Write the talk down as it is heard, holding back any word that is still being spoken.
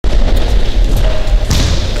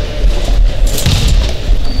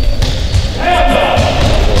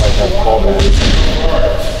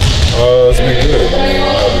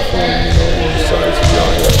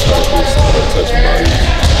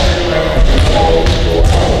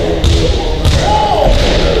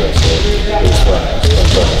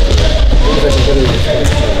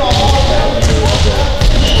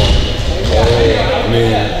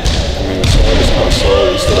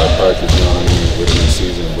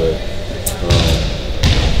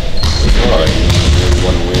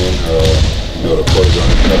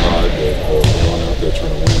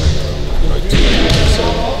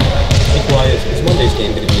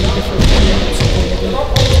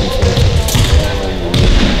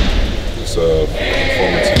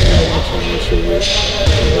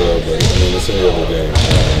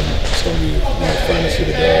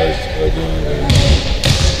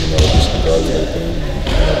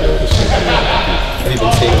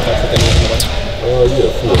in touch with anyone? Yeah,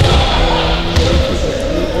 for we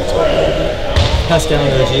talk a little bit. Pascal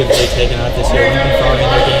and OG have really taken out this year. You've been following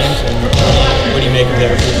their games, and what do you make of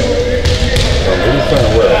their improvement? They've been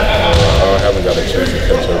playing well. I haven't got a chance to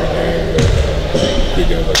catch every game, but big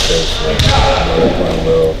games like this, they're playing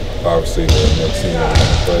well. Obviously, they're next team that we're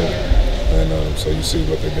going to play, and so you see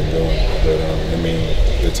what they've been doing. But I mean,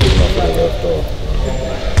 they're taking off where they left off.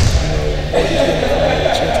 Nobody's getting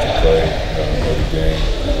a chance to play every game.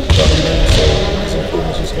 So his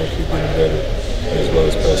improvements just going to keep getting better, as well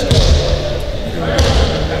as Pascal. One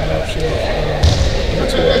option, number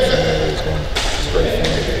two option there is going. It's great for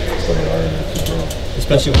him. It's going to learn and keep growing.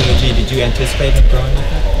 Especially with OG, did you anticipate him growing like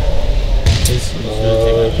that?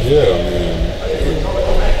 Yeah, I mean,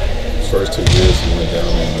 his first 2 years he went down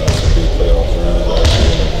in some big playoff runs last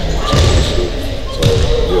year and the championship. So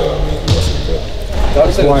yeah, I mean, he wasn't good.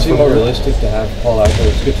 Obviously, it seemed more realistic to have Paul out there.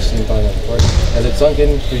 It's good to see him finally on the court. Has it sunk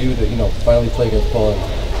in for you to finally play against Paul and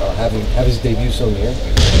have his debut so near?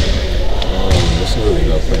 It's really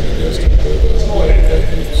not playing against him, but like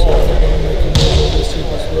debut, so I'm going to make him more realistic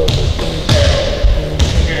as well. Just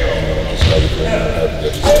happy for him, happy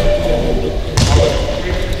that he's able to play.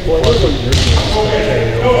 What was your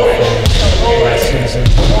carried over from last season,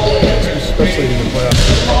 especially in the playoffs?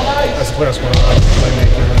 As the playoffs went on,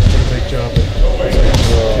 playmaker did a big job.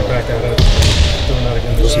 Get back at it, doing that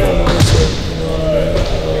again this year. Just my mindset, what I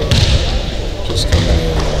mean? Just coming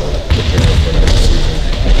in, preparing for next season.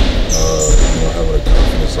 Having the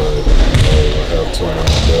confidence I have 2 under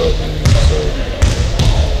my belt, and so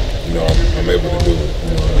I'm able to do it.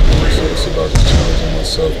 So it's about just challenging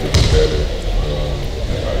myself to get better,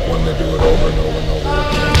 wanting to do it over and over and over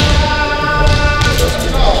again. That's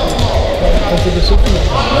pretty much it. Has the decision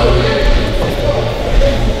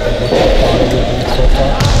so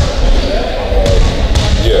far?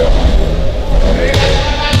 Yeah, I'm able to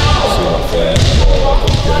see my fans after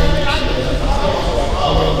the games.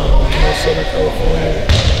 Southern California,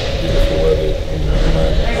 beautiful weather, I'm at my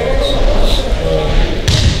house. So,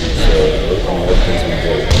 I mean, everything's been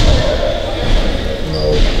good.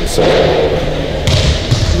 It's so cold.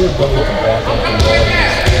 Your ability to back up and roll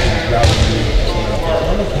is rather unique.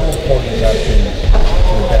 How important has that been to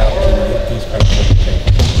adapt to these kinds of things?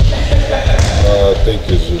 I think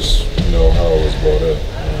it's just, how I was brought up.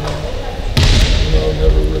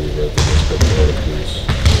 Never really read the newspaper articles.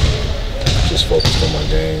 Just focused on my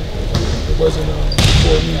game. It wasn't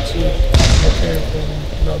for me too. I came from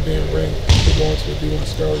not being ranked to going to a D1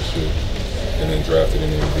 scholarship and then drafted in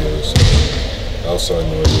the NBA. So outside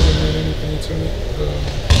noise didn't mean anything to me.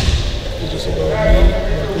 It's just about me,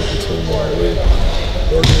 my group of team I'm with,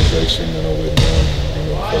 the organization that I'm with now,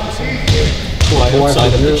 focusing on the game.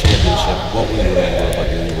 Outside of the championship, what will you remember about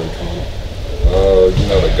your new win coming?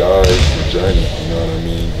 The guys, the journey, what I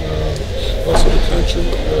mean? Also the country.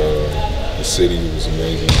 The city was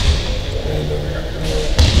amazing, and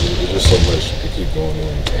there's just so much to keep going on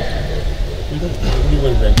and talking about it. When you were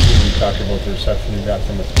in Vancouver, you talked about the reception you got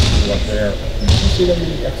from the people up there. Did you see that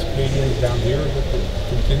many ex-Canadians down here that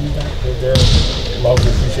continue that with their love and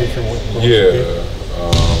appreciation for what you did?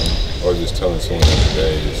 I was just telling someone the other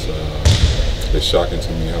day, it's shocking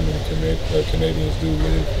to me how many Canadians do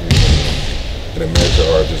live in America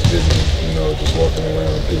or just Disney, just walking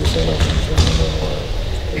around, people saying I'm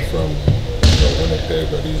from Winnipeg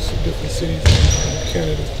or these different cities in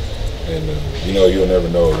Canada. And you'll never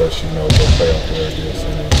know unless go play out there, I guess,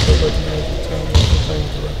 and recognize the talent and playing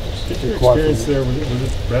with the Raptors. Your experience there, was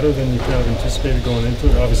it better than you kind of anticipated going into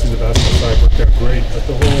it? Obviously the basketball side worked out great, but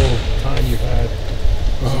the whole time you had,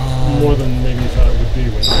 was it more than maybe you thought it would be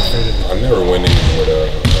when you traded it? I never went in with a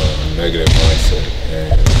negative mindset,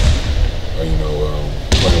 and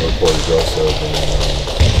playing with Corey Joseph and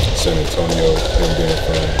San Antonio, him being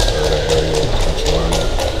from that area in Toronto.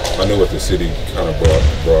 I knew what the city kind of brought,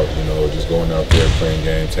 just going out there, playing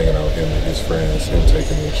games, hanging out with him and his friends, him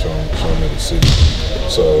taking me and showing me the city.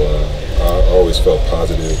 So I always felt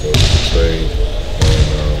positive of the trade,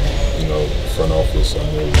 and front office, I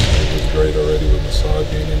knew it was great already with Masai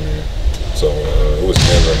being in there. So it was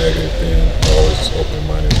never a negative thing. Always just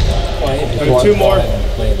open-minded. And 2 more.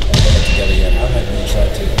 Played together yet. How have you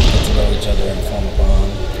tried to get to know each other and form a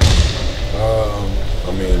bond?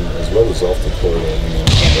 I mean, as well as off the court, I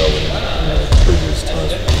hung out with previous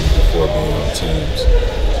times before being on teams.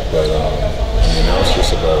 But now it's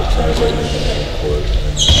just about translating it on the court.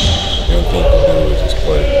 And the only thing to do is just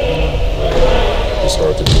play. It's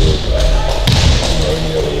hard to do it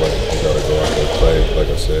any other way. You gotta go out there, play, like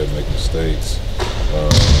I said, make mistakes, argue,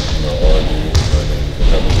 and then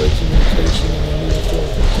have a great communication and then move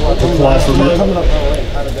forward. Coming up LA,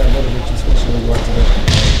 how did that motivate you, especially when you went to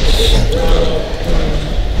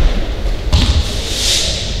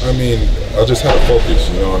I mean, I just had to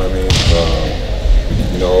focus, you know what I mean?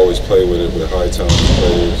 You know, I always play with high talented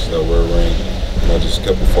players that were ranked. I just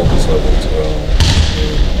kept a focus level, and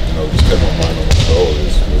you know, just kept my mind on my goal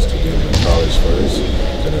was to get into college first,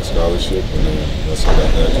 get a scholarship, and then once I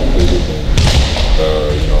got that completed, then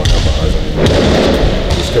you know, I had my eyes on the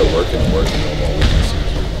NBA. Just kept working and working on my weaknesses.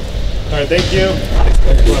 All right, thank you.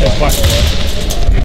 Thank you.